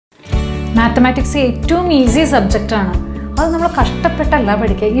Mathematics ഏറ്റവും easy സബ്ജക്റ്റാണ്. അത് നമ്മൾ കഷ്ടപ്പെട്ടല്ല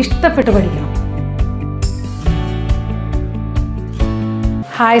പഠിക്കുക, ഇഷ്ടപ്പെട്ട് പഠിക്കണം.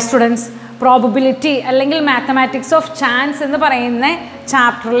 ഹായ് സ്റ്റുഡൻസ്, പ്രോബബിലിറ്റി അല്ലെങ്കിൽ മാത്തമാറ്റിക്സ് ഓഫ് ചാൻസ് എന്ന് പറയുന്ന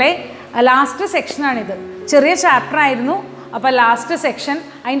ചാപ്റ്ററിലെ ലാസ്റ്റ് സെക്ഷനാണിത്. ചെറിയ ചാപ്റ്റർ ആയിരുന്നു. അപ്പോൾ ലാസ്റ്റ് സെക്ഷൻ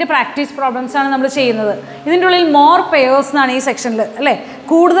അതിൻ്റെ പ്രാക്ടീസ് പ്രോബ്ലംസ് ആണ് നമ്മൾ ചെയ്യുന്നത്. ഇതിൻ്റെ ഉള്ളിൽ മോർ പെയേഴ്സ് എന്നാണ് ഈ സെക്ഷനിൽ, അല്ലേ?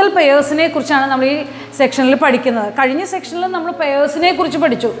 കൂടുതൽ പെയേഴ്സിനെ കുറിച്ചാണ് നമ്മൾ ഈ സെക്ഷനിൽ പഠിക്കുന്നത്. കഴിഞ്ഞ സെക്ഷനിൽ നമ്മൾ പെയേഴ്സിനെ കുറിച്ച്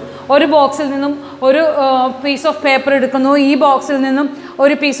പഠിച്ചു. ഒരു ബോക്സിൽ നിന്നും ഒരു പീസ് ഓഫ് പേപ്പർ എടുക്കുന്നു, ഈ ബോക്സിൽ നിന്നും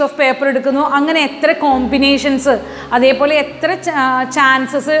ഒരു പീസ് ഓഫ് പേപ്പർ എടുക്കുന്നു, അങ്ങനെ എത്ര കോമ്പിനേഷൻസ്, അതേപോലെ എത്ര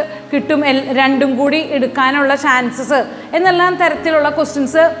ചാൻസസ് കിട്ടും രണ്ടും കൂടി എടുക്കാനുള്ള ചാൻസസ് എന്നെല്ലാം തരത്തിലുള്ള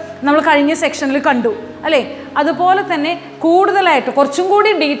ക്വസ്റ്റ്യൻസ് നമ്മൾ കഴിഞ്ഞ സെക്ഷനിൽ കണ്ടു, അല്ലേ? അതുപോലെ തന്നെ കൂടുതലായിട്ട് കുറച്ചും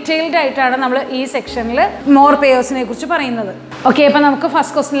കൂടി ഡീറ്റെയിൽഡ് ആയിട്ടാണ് നമ്മൾ ഈ സെക്ഷനിൽ മോർ പെയേഴ്സിനെ കുറിച്ച് പറയുന്നത്. ഓക്കെ, അപ്പോൾ നമുക്ക്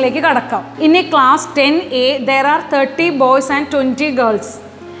ഫസ്റ്റ് ക്വസ്റ്റ്യനിലേക്ക് കടക്കാം. In A class 10A there are 30 boys and 20 girls.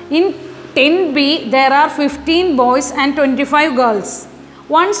 In 10B there are 15 boys and 25 girls.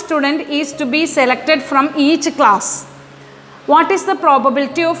 One student is to be selected from each class. What is the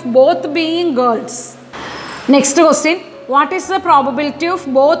probability of both being girls? Next question. What is the probability of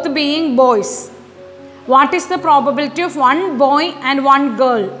both being boys? What is the probability of one boy and one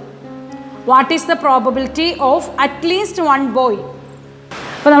girl? What is the probability of at least one boy?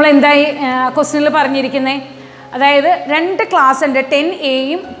 അപ്പോൾ നമ്മൾ എന്തായി ക്വസ്റ്റ്യനിൽ പറഞ്ഞിരിക്കുന്നത്? അതായത് രണ്ട് class ഉണ്ട്,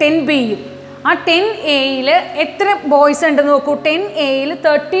 10Aയും 10Bയും. ആ 10Aയിൽ എത്ര ബോയ്സ് ഉണ്ടെന്ന് നോക്കൂ. 10Aയിൽ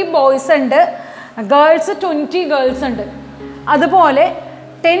 30 ബോയ്സ് ഉണ്ട്, ഗേൾസ് 20 ഗേൾസ് ഉണ്ട്. അതുപോലെ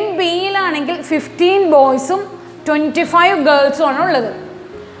 10Bയിലാണെങ്കിൽ 15 ബോയ്സും 25 ഗേൾസും ആണ് ഉള്ളത്.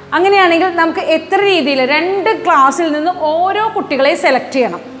 അങ്ങനെയാണെങ്കിൽ നമുക്ക് എത്ര രീതിയിൽ രണ്ട് ക്ലാസ്സിൽ നിന്നും ഓരോ കുട്ടികളെ സെലക്ട്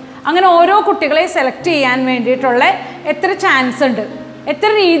ചെയ്യണം. അങ്ങനെ ഓരോ കുട്ടികളെ സെലക്ട് ചെയ്യാൻ വേണ്ടിയിട്ടുള്ള എത്ര ചാൻസ് ഉണ്ട്, എത്ര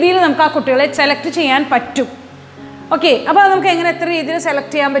രീതിയിൽ നമുക്ക് ആ കുട്ടികളെ സെലക്ട് ചെയ്യാൻ പറ്റും. ഓക്കെ, അപ്പോൾ നമുക്ക് എങ്ങനെ എത്ര രീതിയിൽ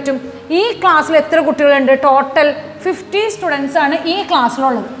സെലക്ട് ചെയ്യാൻ പറ്റും? ഈ ക്ലാസ്സിൽ എത്ര കുട്ടികളുണ്ട്? ടോട്ടൽ 50 സ്റ്റുഡൻസ് ആണ് ഈ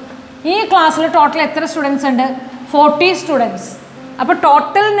ക്ലാസ്സിലുള്ളത്. ഈ ക്ലാസ്സിൽ ടോട്ടൽ എത്ര സ്റ്റുഡൻസ് ഉണ്ട്? 40 സ്റ്റുഡൻസ്. അപ്പോൾ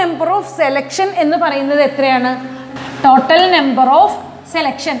ടോട്ടൽ നമ്പർ ഓഫ് സെലക്ഷൻ എന്ന് പറയുന്നത് എത്രയാണ്? ടോട്ടൽ നമ്പർ ഓഫ്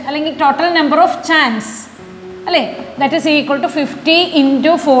സെലക്ഷൻ അല്ലെങ്കിൽ ടോട്ടൽ നമ്പർ ഓഫ് ചാൻസ്, അല്ലേ? That is equal to 50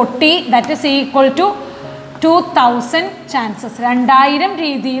 × 40, that is equal to 2000 chances. 2000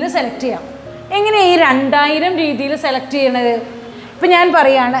 രീതിയിൽ സെലക്ട് ചെയ്യാം. എങ്ങനെയാണ് ഈ 2000 രീതിയിൽ സെലക്ട് ചെയ്യണത്? ഇപ്പം ഞാൻ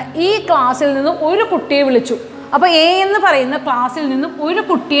പറയുകയാണ്, ഈ ക്ലാസ്സിൽ നിന്നും ഒരു കുട്ടിയെ വിളിച്ചു. അപ്പോൾ എ എന്ന് പറയുന്ന ക്ലാസ്സിൽ നിന്നും ഒരു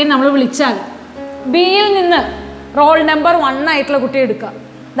കുട്ടിയെ നമ്മൾ വിളിച്ചാൽ ബിയിൽ നിന്ന് റോൾ നമ്പർ 1 ആയിട്ടുള്ള കുട്ടിയെ എടുക്കുക.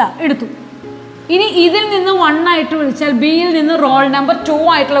 ഇതാ എടുത്തു. ഇനി ഇതിൽ നിന്ന് 1 ആയിട്ട് വിളിച്ചാൽ ബിയിൽ നിന്ന് റോൾ നമ്പർ 2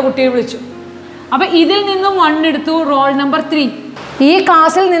 ആയിട്ടുള്ള കുട്ടിയെ വിളിച്ചു. അപ്പോൾ ഇതിൽ നിന്നും 1 എടുത്തു, റോൾ നമ്പർ 3. ഈ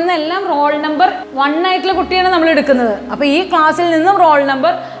ക്ലാസ്സിൽ നിന്നെല്ലാം റോൾ നമ്പർ 1 ആയിട്ടുള്ള കുട്ടിയാണ് നമ്മൾ എടുക്കുന്നത്. അപ്പോൾ ഈ ക്ലാസ്സിൽ നിന്നും റോൾ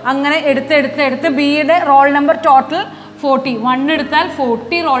നമ്പർ അങ്ങനെ എടുത്ത് ബിയുടെ റോൾ നമ്പർ ടോട്ടൽ 40. 1 എടുത്താൽ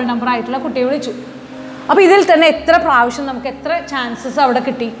 40 റോൾ നമ്പർ ആയിട്ടുള്ള കുട്ടിയെ വിളിച്ചു. അപ്പോൾ ഇതിൽ തന്നെ എത്ര പ്രാവശ്യം നമുക്ക് എത്ര ചാൻസസ് അവിടെ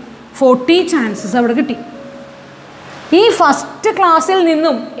കിട്ടി? 40 ചാൻസസ് അവിടെ കിട്ടി. ഈ ഫസ്റ്റ് ക്ലാസ്സിൽ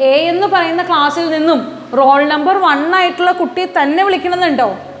നിന്നും എ എന്ന് പറയുന്ന ക്ലാസ്സിൽ നിന്നും റോൾ നമ്പർ 1 ആയിട്ടുള്ള കുട്ടിയെ തന്നെ വിളിക്കണമെന്നുണ്ടോ?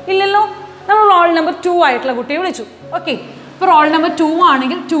 ഇല്ലല്ലോ. നമ്മൾ റോൾ നമ്പർ 2 ആയിട്ടുള്ള കുട്ടിയെ വിളിച്ചു. ഓക്കെ, ഇപ്പോൾ റോൾ നമ്പർ 2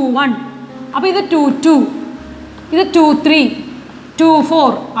 ആണെങ്കിൽ 21, അപ്പോൾ ഇത് 22, ഇത് 23,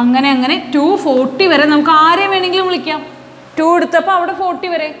 24, അങ്ങനെ 240 വരെ നമുക്ക് ആരെ വേണമെങ്കിലും വിളിക്കാം. 2 എടുത്തപ്പോൾ അവിടെ 40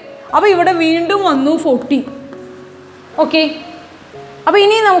 വരെ, അപ്പോൾ ഇവിടെ വീണ്ടും വന്നു 40. ഓക്കെ, അപ്പോൾ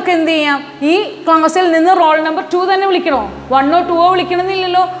ഇനി നമുക്ക് എന്ത് ചെയ്യാം? ഈ ക്ലാസ്സിൽ നിന്ന് റോൾ നമ്പർ 2 തന്നെ വിളിക്കണോ? 1 or 2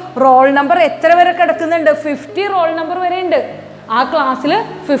 വിളിക്കണമെന്നില്ലല്ലോ. റോൾ നമ്പർ എത്ര വരെ കിടക്കുന്നുണ്ട്? 50 റോൾ നമ്പർ വരെ ഉണ്ട്. ആ ക്ലാസ്സിൽ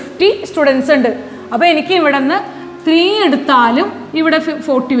 50 സ്റ്റുഡൻസ് ഉണ്ട്. അപ്പോൾ എനിക്ക് ഇവിടെ നിന്ന് 3 എടുത്താലും ഇവിടെ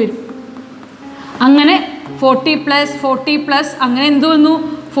 40 വരും. അങ്ങനെ 40+40+ അങ്ങനെ എന്ത് വന്നു?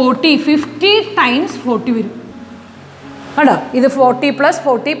 50 ടൈംസ് 40 വരും. കേട്ടോ, ഇത്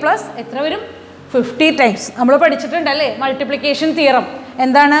 40+40+ എത്ര വരും? 50 ടൈംസ്. നമ്മൾ പഠിച്ചിട്ടുണ്ടല്ലേ മൾട്ടിപ്ലിക്കേഷൻ തിയറം.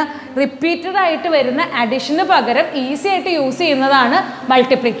 എന്താണ്? റിപ്പീറ്റഡ് ആയിട്ട് വരുന്ന അഡിഷന് പകരം ഈസി ആയിട്ട് യൂസ് ചെയ്യുന്നതാണ്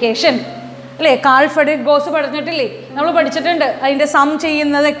മൾട്ടിപ്ലിക്കേഷൻ, അല്ലേ? Call Frederick goes പഠിച്ചിട്ടില്ലേ? നമ്മൾ പഠിച്ചിട്ടുണ്ട്. അതിൻ്റെ സം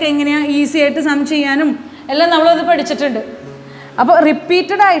ചെയ്യുന്നതൊക്കെ എങ്ങനെയാണ് ഈസി ആയിട്ട് സം ചെയ്യാനും എല്ലാം നമ്മളത് പഠിച്ചിട്ടുണ്ട്. അപ്പോൾ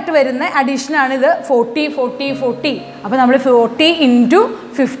റിപ്പീറ്റഡ് ആയിട്ട് വരുന്ന അഡീഷനാണ് ഇത് 40. അപ്പോൾ നമ്മൾ 40 ×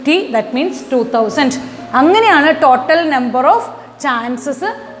 50, ദാറ്റ് മീൻസ് 2000. അങ്ങനെയാണ് ടോട്ടൽ നമ്പർ ഓഫ് ചാൻസസ്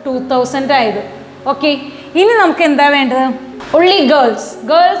 2000 ആയത്. ഓക്കെ, ഇനി നമുക്ക് എന്താ വേണ്ടത്? ഒൺലി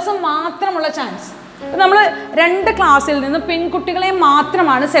ഗേൾസ് മാത്രമുള്ള ചാൻസ്. നമ്മൾ രണ്ട് ക്ലാസ്സിൽ നിന്ന് പെൺകുട്ടികളെ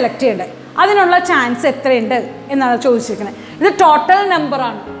മാത്രമാണ് സെലക്ട് ചെയ്യേണ്ടത്. അതിനുള്ള ചാൻസ് എത്രയുണ്ട് എന്നാണ് ചോദിച്ചിരിക്കുന്നത്. ഇത് ടോട്ടൽ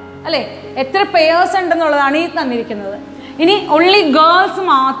നമ്പറാണ്, അല്ലേ? എത്ര പെയേഴ്സ് ഉണ്ടെന്നുള്ളതാണ് ഈ തന്നിരിക്കുന്നത്. ഇനി ഒൺലി ഗേൾസ്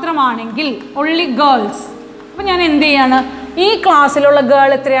മാത്രമാണെങ്കിൽ ഒൺലി ഗേൾസ്, അപ്പോൾ ഞാൻ എന്ത് ചെയ്യാണ്? ഈ ക്ലാസ്സിലുള്ള ഗേൾ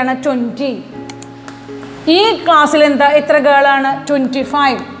എത്രയാണ്? 20. ഈ ക്ലാസ്സിൽ എന്താ എത്ര ഗേളാണ്?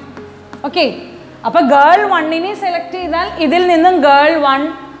 25. ഓക്കെ. അപ്പോൾ ഗേൾ 1 സെലക്ട് ചെയ്താൽ ഇതിൽ നിന്നും ഗേൾ 1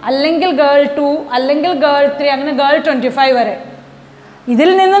 അല്ലെങ്കിൽ ഗേൾ 2 അല്ലെങ്കിൽ ഗേൾ 3 അങ്ങനെ ഗേൾ 25 വരെ. ഇതിൽ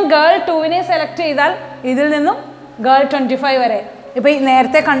നിന്നും ഗേൾ 2 സെലക്ട് ചെയ്താൽ ഇതിൽ നിന്നും ഗേൾ 25 വരെ. ഇപ്പോൾ ഈ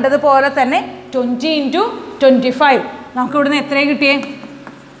നേരത്തെ കണ്ടതുപോലെ തന്നെ 20 × 25 നമുക്ക് ഇവിടുന്ന് എത്രയാണ് കിട്ടിയേ?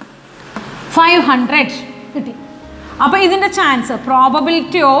 500 കിട്ടി. അപ്പോൾ ഇതിൻ്റെ chance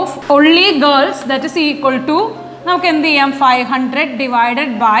probability of only girls that is equal to നമുക്ക് എന്ത് ചെയ്യാം? 500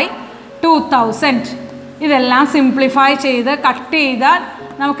 ഡിവൈഡഡ് ബൈ 2000. ഇതെല്ലാം സിംപ്ലിഫൈ ചെയ്ത് കട്ട് ചെയ്താൽ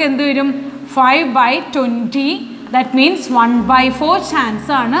നമുക്ക് എന്ത് വരും? 5/20. ദാറ്റ് മീൻസ് 1/4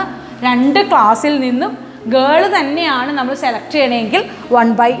 ചാൻസ് ആണ്. 2 ക്ലാസ്സിൽ നിന്നും ഗേൾ തന്നെയാണ് നമ്മൾ സെലക്ട് ചെയ്യണമെങ്കിൽ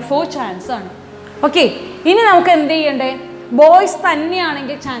 1/4 ചാൻസ് ആണ്. ഓക്കെ. ഇനി നമുക്ക് എന്ത് ചെയ്യണ്ടേ? ബോയ്സ്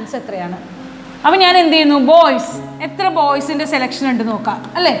തന്നെയാണെങ്കിൽ ചാൻസ് എത്രയാണ്? അപ്പോൾ ഞാൻ എന്ത് ചെയ്യുന്നു? ബോയ്സ് എത്ര ബോയ്സിൻ്റെ സെലക്ഷൻ ഉണ്ട് നോക്കാം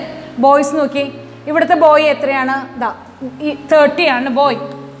അല്ലേ? ബോയ്സ് നോക്കി, ഇവിടുത്തെ ബോയ് എത്രയാണ്? 30 ആണ് ബോയ്.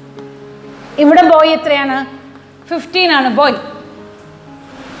 ഇവിടെ ബോയ് എത്രയാണ്? 15 ആണ് ബോയ്.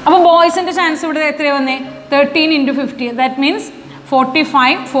 അപ്പോൾ ബോയ്സിൻ്റെ ചാൻസ് ഇവിടെ എത്രയാണ് വന്നേ? 13 × 50. That means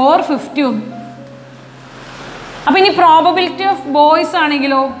 45, 450. അപ്പോൾ ഇനി പ്രോബബിലിറ്റി ഓഫ് ബോയ്സ്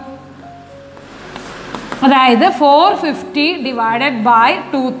ആണെങ്കിലോ, അതായത് 450 ഡിവൈഡഡ് ബൈ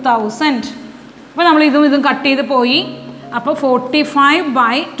 2000. അപ്പോൾ നമ്മൾ ഇതും കട്ട് ചെയ്ത് പോയി. അപ്പോൾ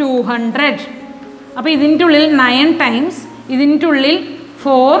 45/200. അപ്പോൾ ഇതിൻ്റെ ഉള്ളിൽ 9 ടൈംസ്, ഇതിൻ്റെ ഉള്ളിൽ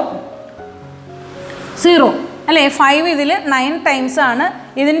 4 0 അല്ലേ? 5 ഇതിൽ 9 ടൈംസ് ആണ്.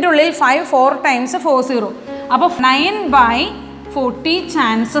 ഇതിൻ്റെ ഉള്ളിൽ 5 4 ടൈംസ് 4 0. അപ്പോൾ 9/40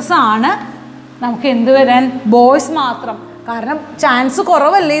 ചാൻസസ് ആണ് നമുക്ക് എന്ത് വരാൻ? ബോയ്സ് മാത്രം. കാരണം ചാൻസ്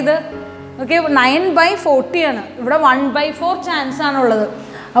കുറവല്ലേ ഇത്? ഓക്കെ. 9/40 ആണ്. ഇവിടെ 1/4 ചാൻസ് ആണുള്ളത്.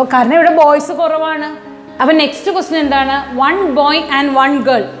 അപ്പോൾ കാരണം ഇവിടെ ബോയ്സ് കുറവാണ്. അപ്പോൾ നെക്സ്റ്റ് ക്വസ്റ്റ്യൻ എന്താണ്? 1 ബോയ് ആൻഡ് 1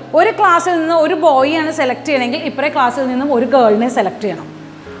 ഗേൾ. ഒരു ക്ലാസ്സിൽ നിന്ന് ഒരു ബോയിയാണ് സെലക്ട് ചെയ്യണമെങ്കിൽ ഇപ്പറേ ക്ലാസ്സിൽ നിന്നും ഒരു ഗേളിനെ സെലക്ട് ചെയ്യണം.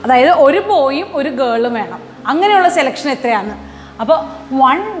 അതായത് ഒരു ബോയും ഒരു ഗേളും വേണം. അങ്ങനെയുള്ള സെലക്ഷൻ എത്രയാണ്? അപ്പോൾ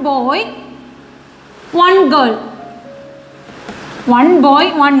 1 ബോയ് 1 ഗേൾ, 1 ബോയ്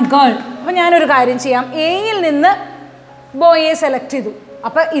 1 ഗേൾ. അപ്പോൾ ഞാനൊരു കാര്യം ചെയ്യാം. എയിൽ നിന്ന് ബോയെ സെലക്ട് ചെയ്തു.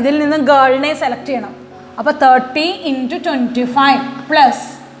 അപ്പോൾ ഇതിൽ നിന്ന് ഗേളിനെ സെലക്ട് ചെയ്യണം. അപ്പോൾ 30 × 25 പ്ലസ്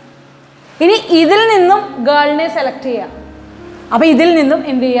ഇനി ഇതിൽ നിന്നും ഗേളിനെ സെലക്ട് ചെയ്യുക. അപ്പോൾ ഇതിൽ നിന്നും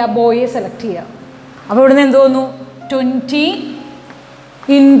എന്ത് ചെയ്യുക? ബോയെ സെലക്ട് ചെയ്യുക. അപ്പോൾ ഇവിടുന്ന് എന്ത് തോന്നുന്നു? 20 ×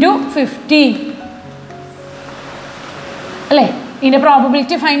 15 അല്ലേ? ഇതിൻ്റെ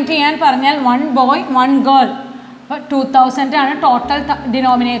പ്രോബബിലിറ്റി ഫൈൻഡ് ചെയ്യാൻ പറഞ്ഞാൽ 1 ബോയ് 1 ഗേൾ. അപ്പോൾ 2000 ആണ് ടോട്ടൽ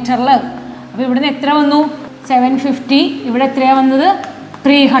ഡിനോമിനേറ്ററിൽ. അപ്പോൾ ഇവിടുന്ന് എത്ര വന്നു? 750. ഇവിടെ എത്രയാണ് വന്നത്?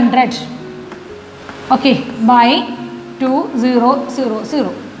 300. Okay. By 2000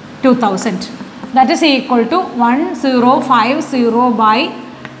 2000. That is equal to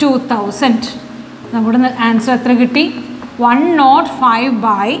 1050/2000. നമ്മുടെ ആൻസർ എത്ര കിട്ടി?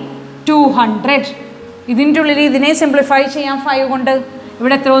 105/200. ഇതിൻ്റെ ഉള്ളിൽ ഇതിനെ സിംപ്ലിഫൈ ചെയ്യാം 5 കൊണ്ട്.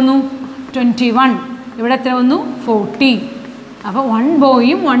 ഇവിടെ എത്ര വന്നു? 21. ഇവിടെ എത്ര വന്നു? 40. അപ്പോൾ 1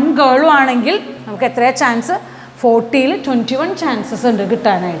 ബോയും 1 ഗേളും ആണെങ്കിൽ നമുക്ക് എത്രയാണ് ചാൻസ്? 40ൽ 21 ചാൻസസ് ഉണ്ട്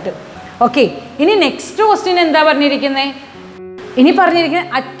കിട്ടാനായിട്ട്. ഓക്കെ. ഇനി നെക്സ്റ്റ് ക്വസ്റ്റ്യൻ എന്താ പറഞ്ഞിരിക്കുന്നത്? ഇനി പറഞ്ഞിരിക്കുന്നത്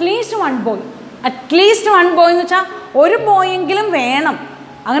അറ്റ്ലീസ്റ്റ് 1 ബോയ്. അറ്റ്ലീസ്റ്റ് 1 ബോയ് എന്ന് വെച്ചാൽ ഒരു ബോയെങ്കിലും വേണം.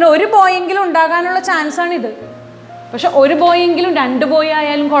 അങ്ങനെ ഒരു ബോയെങ്കിലും ഉണ്ടാകാനുള്ള ചാൻസാണിത്. പക്ഷെ ഒരു ബോയെങ്കിലും 2 ബോയ്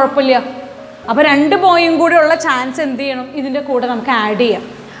ആയാലും കുഴപ്പമില്ല. അപ്പോൾ 2 ബോയും കൂടെ ഉള്ള ചാൻസ് എന്ത് ചെയ്യണം? ഇതിൻ്റെ കൂടെ നമുക്ക് ആഡ് ചെയ്യാം.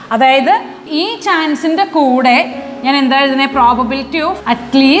 അതായത് ഈ ചാൻസിൻ്റെ കൂടെ ഞാൻ എന്താ എഴുതുന്നത്? Probability of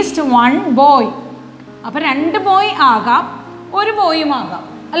at least 1 boy. അപ്പോൾ 2 ബോയ് ആകാം, ഒരു ബോയും ആകാം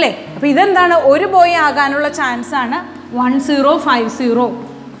അല്ലേ? അപ്പോൾ ഇതെന്താണ്? ഒരു ബോയ് ആകാനുള്ള ചാൻസാണ് 1050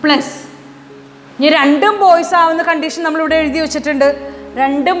 പ്ലസ് ഇനി 2 ബോയ്സ് ആവുന്ന കണ്ടീഷൻ നമ്മളിവിടെ എഴുതി വെച്ചിട്ടുണ്ട്.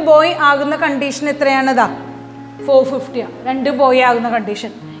 2 ബോയ് ആകുന്ന കണ്ടീഷൻ എത്രയാണ്? ഇതാ 450. 2 ബോയ് ആകുന്ന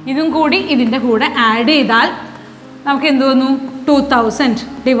കണ്ടീഷൻ. ഇതും കൂടി ഇതിൻ്റെ കൂടെ ആഡ് ചെയ്താൽ നമുക്ക് എന്ത് വന്നു? 2000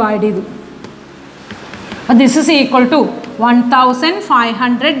 ഡിവൈഡ് ചെയ്തു. This is equal to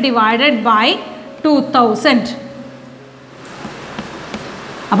 1500 divided by 2000.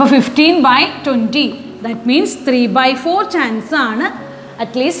 അപ്പോൾ 15/20. ദാറ്റ് മീൻസ് 3/4 ചാൻസ് ആണ്.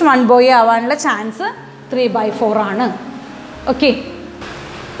 അറ്റ്ലീസ്റ്റ് 1 ബോയ് ആവാനുള്ള ചാൻസ് 3/4 ആണ്. Okay.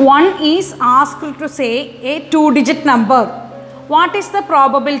 1 is asked to say a 2-digit number. What is the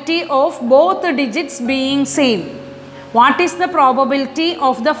probability of both digits being same? What is the probability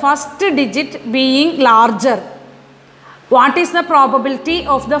of the first digit being larger? What is the probability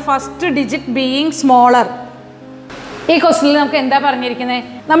of the first digit being smaller? ഈ ക്വസ്റ്റ്യനിൽ നമുക്ക് എന്താ പറഞ്ഞിരിക്കുന്നത്?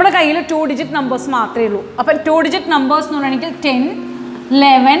 നമ്മുടെ കയ്യിൽ 2 digit numbers മാത്രമേ ഉള്ളൂ. അപ്പം 2 ഡിജിറ്റ് നമ്പേഴ്സ് എന്ന് പറയുകയാണെങ്കിൽ 10,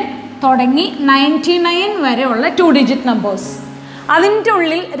 11 തുടങ്ങി 99 വരെയുള്ള 2 ഡിജിറ്റ് നമ്പേഴ്സ്. അതിൻ്റെ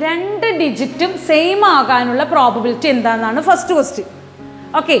ഉള്ളിൽ 2 ഡിജിറ്റും സെയിം ആകാനുള്ള പ്രോബബിലിറ്റി എന്താണെന്നാണ് ഫസ്റ്റ് ക്വസ്റ്റ്യൻ.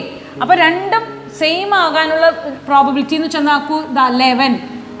 ഓക്കെ, അപ്പോൾ രണ്ടും സെയിം ആകാനുള്ള പ്രോബബിലിറ്റി എന്ന് വെച്ചാൽ നോക്കൂ, 11,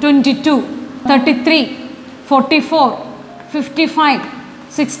 22, 33, 44, 55,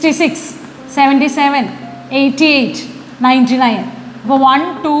 66, 77, 88, 99. അപ്പോൾ 1,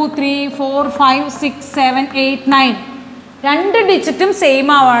 2, 3, 4, 5, 6, 7, 8, 9 രണ്ട് ഡിജിറ്റും സെയിം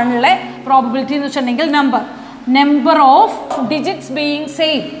ആവാനുള്ള പ്രോബബിലിറ്റി എന്ന് വെച്ചിട്ടുണ്ടെങ്കിൽ number of digits being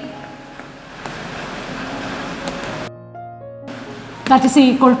same, that is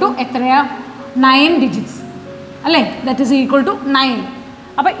equal to എത്രയാ 9 digits അല്ലേ, that is equal to 9.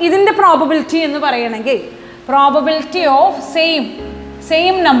 അപ്പോൾ ഇതിൻ്റെ പ്രോബബിലിറ്റി എന്ന് പറയണമെങ്കിൽ probability of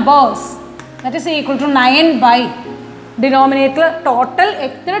same numbers that is equal to 9 by denominator total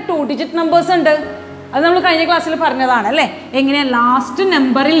എത്ര 2 ഡിജിറ്റ് നമ്പേഴ്സ് ഉണ്ട് അത് നമ്മൾ കഴിഞ്ഞ ക്ലാസ്സിൽ പറഞ്ഞതാണ് അല്ലേ. എങ്ങനെ ലാസ്റ്റ്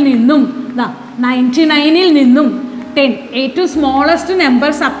നമ്പറിൽ നിന്നും 99ൽ നിന്നും 10 ഏറ്റവും സ്മോളസ്റ്റ് നമ്പർ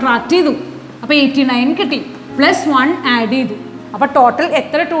സബ്ട്രാക്ട് ചെയ്തു, അപ്പോൾ 89 കിട്ടി, പ്ലസ് 1 ആഡ് ചെയ്തു, അപ്പോൾ ടോട്ടൽ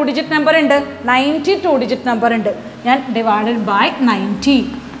എത്ര 2 ഡിജിറ്റ് നമ്പർ ഉണ്ട്, 92 ഡിജിറ്റ് നമ്പർ ഉണ്ട്. ഞാൻ ഡിവൈഡഡ് ബൈ 90,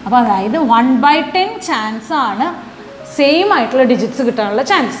 അപ്പോൾ അതായത് 1/10 ചാൻസ് ആണ് സെയിം ആയിട്ടുള്ള ഡിജിറ്റ്സ് കിട്ടാനുള്ള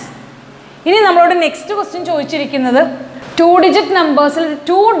ചാൻസ്. ഇനി നമ്മളോട് നെക്സ്റ്റ് ക്വസ്റ്റ്യൻ ചോദിച്ചിരിക്കുന്നത് 2 ഡിജിറ്റ് നമ്പേഴ്സിൽ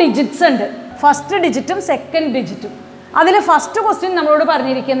 2 ഡിജിറ്റ്സ് ഉണ്ട്, ഫസ്റ്റ് ഡിജിറ്റും സെക്കൻഡ് ഡിജിറ്റും. അതിൽ ഫസ്റ്റ് ക്വസ്റ്റ്യൻ നമ്മളോട്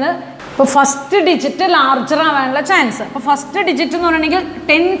പറഞ്ഞിരിക്കുന്നത് ഇപ്പോൾ ഫസ്റ്റ് ഡിജിറ്റ് ലാർജർ ആവാനുള്ള ചാൻസ്. അപ്പോൾ ഫസ്റ്റ് ഡിജിറ്റ് എന്ന് പറഞ്ഞിട്ടുണ്ടെങ്കിൽ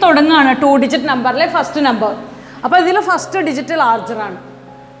 10 തുടങ്ങുകയാണ് 2 ഡിജിറ്റ് നമ്പറിലെ ഫസ്റ്റ് നമ്പർ. അപ്പോൾ ഇതിൽ ഫസ്റ്റ് ഡിജിറ്റ് ലാർജറാണ്,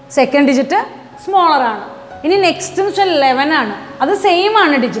 സെക്കൻഡ് ഡിജിറ്റ് സ്മോളറാണ്. ഇനി നെക്സ്റ്റ് എന്ന് വെച്ചാൽ 11 ആണ്, അത് സെയിം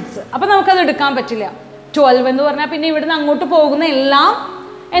ആണ് ഡിജിറ്റ്സ്, അപ്പോൾ നമുക്കത് എടുക്കാൻ പറ്റില്ല. 12 എന്ന് പറഞ്ഞാൽ പിന്നെ ഇവിടുന്ന് അങ്ങോട്ട് പോകുന്ന എല്ലാം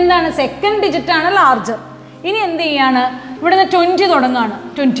എന്താണ്, സെക്കൻഡ് ഡിജിറ്റാണ് ലാർജർ. ഇനി എന്ത് ചെയ്യാണ്, ഇവിടുന്ന് 20 തുടങ്ങുകയാണ്,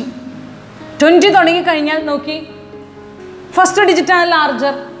 20 തുടങ്ങിക്കഴിഞ്ഞാൽ നോക്കി ഫസ്റ്റ് ഡിജിറ്റാണ്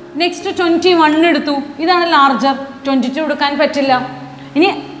ലാർജർ. നെക്സ്റ്റ് 21 എടുത്തു, ഇതാണ് ലാർജർ, 22 എടുക്കാൻ പറ്റില്ല. ഇനി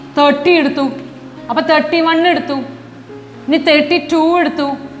 30 എടുത്തു, അപ്പോൾ 31 എടുത്തു. ഇനി 32 എടുത്തു,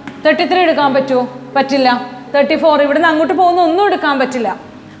 33 എടുക്കാൻ പറ്റുമോ, പറ്റില്ല. 34 ഇവിടുന്ന് അങ്ങോട്ട് പോകുന്ന ഒന്നും എടുക്കാൻ പറ്റില്ല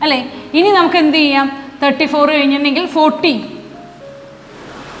അല്ലേ. ഇനി നമുക്ക് എന്ത് ചെയ്യാം, 34 കഴിഞ്ഞിട്ടുണ്ടെങ്കിൽ 40,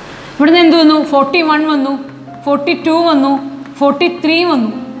 ഇവിടുന്ന് എന്ത് വന്നു, 41 വന്നു, 42 വന്നു, 43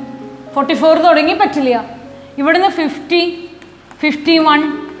 വന്നു, 44 തുടങ്ങി പറ്റില്ല. ഇവിടുന്ന് 50, 51,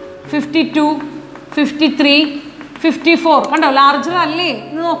 52, 53, 54 കണ്ടോ ലാർജർ അല്ലേ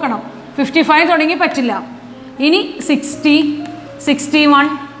എന്ന് നോക്കണം. 55 തുടങ്ങി പറ്റില്ല. ഇനി 60, 61,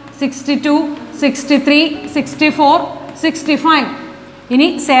 62, 63, 64, 65. ഇനി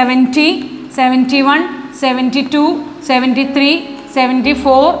 70, 71, 72, 73,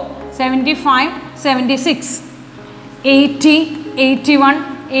 74, 75, 76, 80, 81,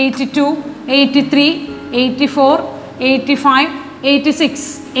 82, 83, 84, 85, 86,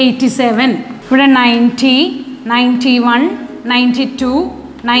 87. ഇവിടെ 90, 91, 92,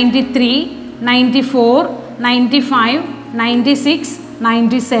 93, 94, 95, 96,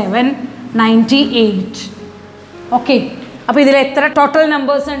 97, 98. ഓക്കെ, അപ്പോൾ ഇതിൽ എത്ര ടോട്ടൽ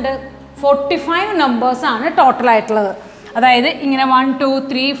നമ്പേഴ്സ് ഉണ്ട്, 45 നമ്പേഴ്സാണ് ടോട്ടലായിട്ടുള്ളത്. അതായത് ഇങ്ങനെ 1, 2,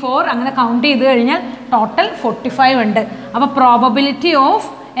 3, 4 അങ്ങനെ കൗണ്ട് ചെയ്ത് കഴിഞ്ഞാൽ ടോട്ടൽ 45 ഉണ്ട്. അപ്പോൾ പ്രോബബിലിറ്റി ഓഫ്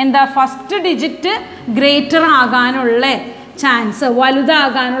എന്താ ഫസ്റ്റ് ഡിജിറ്റ് ഗ്രേറ്റർ ആകാനുള്ള chance,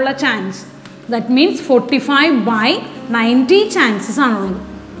 വലുതാകാനുള്ള chance, that means 45/90 chances ആണുള്ളത്.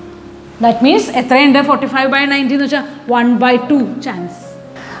 ദാറ്റ് മീൻസ് എത്രയുണ്ട്, 45/90 എന്ന് വെച്ചാൽ 1/2 ചാൻസ്.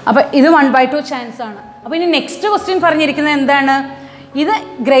 അപ്പോൾ ഇത് 1/2 ചാൻസ് ആണ്. അപ്പോൾ ഇനി നെക്സ്റ്റ് ക്വസ്റ്റ്യൻ പറഞ്ഞിരിക്കുന്നത് എന്താണ്, ഇത്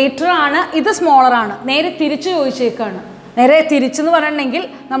ഗ്രേറ്റർ ആണ്, ഇത് സ്മോളർ ആണ്. നേരെ തിരിച്ച് ചോദിച്ചേക്കാണ്. നേരെ തിരിച്ചെന്ന് പറഞ്ഞിട്ടുണ്ടെങ്കിൽ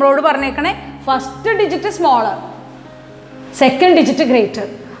നമ്മളോട് പറഞ്ഞേക്കണേ first digit smaller, second digit greater.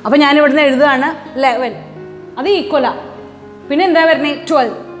 അപ്പോൾ ഞാൻ ഇവിടുന്ന് എഴുതുകയാണ് 11, അത് ഈക്വലാ. പിന്നെ എന്താ വരുന്നത്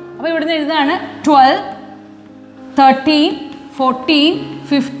 12. അപ്പോൾ ഇവിടുന്ന് എഴുതുകയാണ് 12, 13, 14,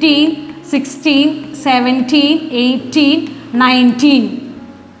 15, 16, 17, 18, 19.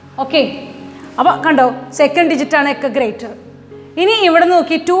 ഓക്കെ, അപ്പോൾ കണ്ടോ സെക്കൻഡ് ഡിജിറ്റാണ് ഒക്കെ ഗ്രേറ്റർ. ഇനി ഇവിടെ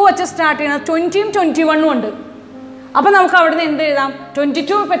നോക്കി 2 വെച്ച് സ്റ്റാർട്ട് ചെയ്യണം, 20ഉം 21ഉം ഉണ്ട്. അപ്പോൾ നമുക്ക് അവിടെ നിന്ന് എന്ത് എഴുതാം,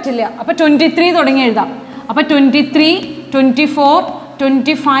 22 പറ്റില്ല, അപ്പോൾ 23 തുടങ്ങി എഴുതാം. അപ്പോൾ 23, 24,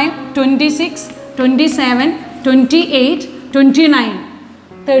 25, 26, 27, 28, 29,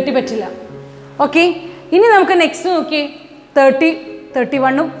 30 പറ്റില്ല. ഓക്കെ, ഇനി നമുക്ക് നെക്സ്റ്റ് നോക്കി 30,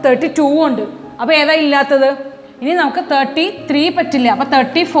 31ഉം 32ഉം ഉണ്ട്. അപ്പോൾ ഏതാ ഇല്ലാത്തത്, ഇനി നമുക്ക് 33 പറ്റില്ല, അപ്പോൾ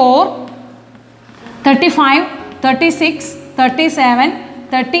 34, 35, 36, 37,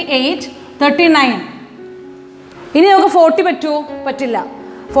 38, 39. ഇനി നമുക്ക് 40 പറ്റുമോ, പറ്റില്ല.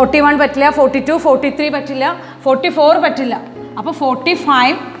 41 പറ്റില്ല, 42, 43 പറ്റില്ല, 44 പറ്റില്ല. അപ്പോൾ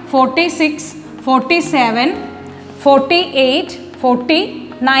 45, 46, 47, 48,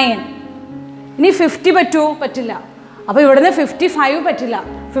 49. ഇനി 50 പറ്റുമോ, പറ്റില്ല. അപ്പോൾ ഇവിടുന്ന് 55 പറ്റില്ല,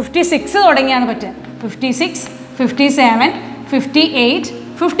 56 തുടങ്ങിയാണ് പറ്റുക. 56, 57, 58,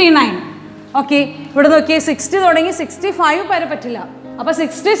 59. ഓക്കെ, ഇവിടെ നോക്കിയേ 60 തുടങ്ങി 65 വരെ പറ്റില്ല. അപ്പോൾ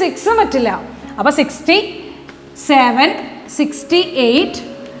 66 പറ്റില്ല. അപ്പോൾ 67, 68,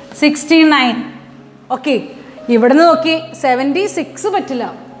 69. ഓക്കെ, ഇവിടുന്ന് നോക്കി 76 പറ്റില്ല.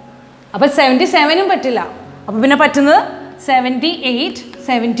 അപ്പോൾ 77 പറ്റില്ല. അപ്പോൾ പിന്നെ പറ്റുന്നത് 78,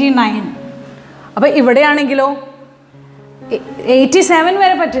 79. അപ്പോൾ ഇവിടെയാണെങ്കിലോ 87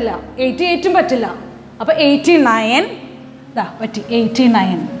 വരെ പറ്റില്ല, 88 പറ്റില്ല. അപ്പോൾ 89 ഇതാ പറ്റി,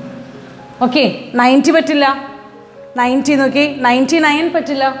 89. ഓക്കെ, 90 പറ്റില്ല, 90 നോക്കി 99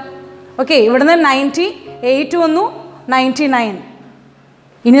 പറ്റില്ല. ഓക്കെ, ഇവിടുന്ന് 98 വന്നു, 99.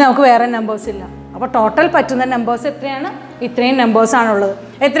 ഇനി നമുക്ക് വേറെ നമ്പേഴ്സ് ഇല്ല. അപ്പോൾ ടോട്ടൽ പറ്റുന്ന നമ്പേഴ്സ് എത്രയാണ്? ഇത്രയും നമ്പേഴ്സാണുള്ളത്.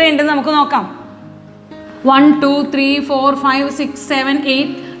 എത്രയുണ്ടെന്ന് നമുക്ക് നോക്കാം. 1, 2, 3, 4, 5, 6, 7, 8,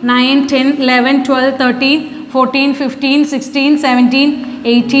 9, 10, 11, 12, 13, 14, 15, 16, 17,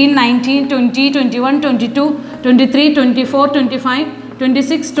 18, 19, 20, 21, 22, 23, 24, 25,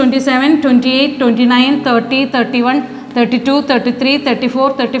 26, 27, 28, 29, 30, 31, 32, 33, 34,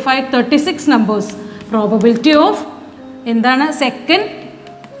 35, 36 numbers. Probability of എന്താണ്? സെക്കൻഡ്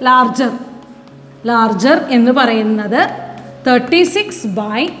ലാർജർ എന്ന് പറയുന്നത്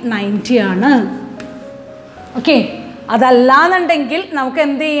 36/90 ആണ്. ഓക്കെ, അതല്ലാന്നുണ്ടെങ്കിൽ നമുക്ക്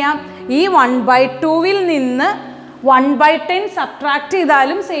എന്ത് ചെയ്യാം? ഈ 1/2 നിന്ന് 1/10 സബ്ട്രാക്ട്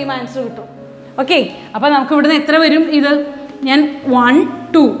ചെയ്താലും സെയിം ആൻസർ കിട്ടും. ഓക്കെ, അപ്പോൾ നമുക്ക് ഇവിടുന്ന് എത്ര വരും? ഇത് ഞാൻ 1,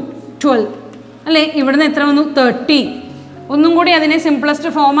 2, 12 അല്ലേ? ഇവിടുന്ന് എത്ര വന്നു? 30. ഒന്നും കൂടി അതിനെ സിംപ്ലസ്റ്റ്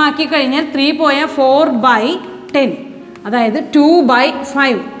ഫോം ആക്കി കഴിഞ്ഞാൽ 3 പോയാൽ 4/10, അതായത്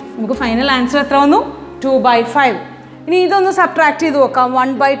 2/5. നമുക്ക് ഫൈനൽ ആൻസർ എത്ര വന്നു? 2/5. ഇനി ഇതൊന്ന് സബ്ട്രാക്ട് ചെയ്ത് നോക്കാം.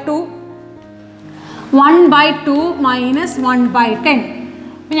 1/2 മൈനസ് 1/10.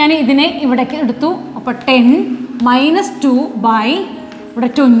 അപ്പം ഞാൻ ഇതിനെ ഇവിടേക്ക് എടുത്തു. അപ്പോൾ 10 മൈനസ് 2 ഇവിടെ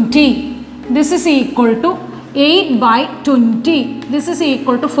 20. This is equal to 8/20. This is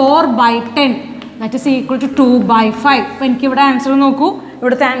equal to 4/10. That is equal to 2/5. അപ്പോൾ എനിക്കിവിടെ ആൻസർ നോക്കൂ,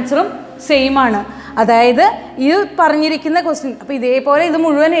 ഇവിടുത്തെ ആൻസറും സെയിം ആണ്. അതായത് ഇത് പറഞ്ഞിരിക്കുന്ന ക്വസ്റ്റ്യൻ, അപ്പോൾ ഇതേപോലെ ഇത്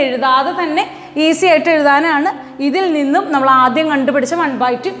മുഴുവൻ എഴുതാതെ തന്നെ ഈസി ആയിട്ട് എഴുതാനാണ് ഇതിൽ നിന്നും നമ്മൾ ആദ്യം കണ്ടുപിടിച്ച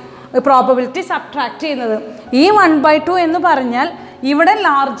 1/2 പ്രോബബിലിറ്റി സബ്ട്രാക്ട് ചെയ്യുന്നത്. ഈ 1/2 എന്ന് പറഞ്ഞാൽ ഇവിടെ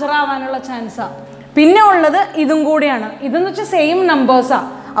ലാർജർ ആവാനുള്ള ചാൻസാണ്. പിന്നെ ഉള്ളത് ഇതും കൂടിയാണ്. ഇതെന്ന് വെച്ചാൽ സെയിം നമ്പേഴ്സാണ്.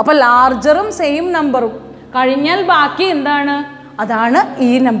 അപ്പോൾ ലാർജറും സെയിം നമ്പറും കഴിഞ്ഞാൽ ബാക്കി എന്താണ്? അതാണ്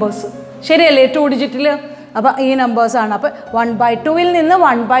ഈ നമ്പേഴ്സ്. ശരിയല്ലേ? 2 ഡിജിറ്റിൽ. അപ്പോൾ ഈ നമ്പേഴ്സാണ്. അപ്പോൾ 1/2 നിന്ന്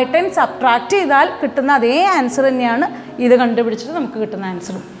 1/10 സബ്ട്രാക്ട് ചെയ്താൽ കിട്ടുന്ന അതേ ആൻസർ തന്നെയാണ് ഇത് കണ്ടുപിടിച്ചിട്ട് നമുക്ക് കിട്ടുന്ന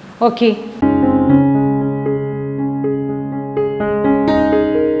ആൻസറും. ഓക്കെ.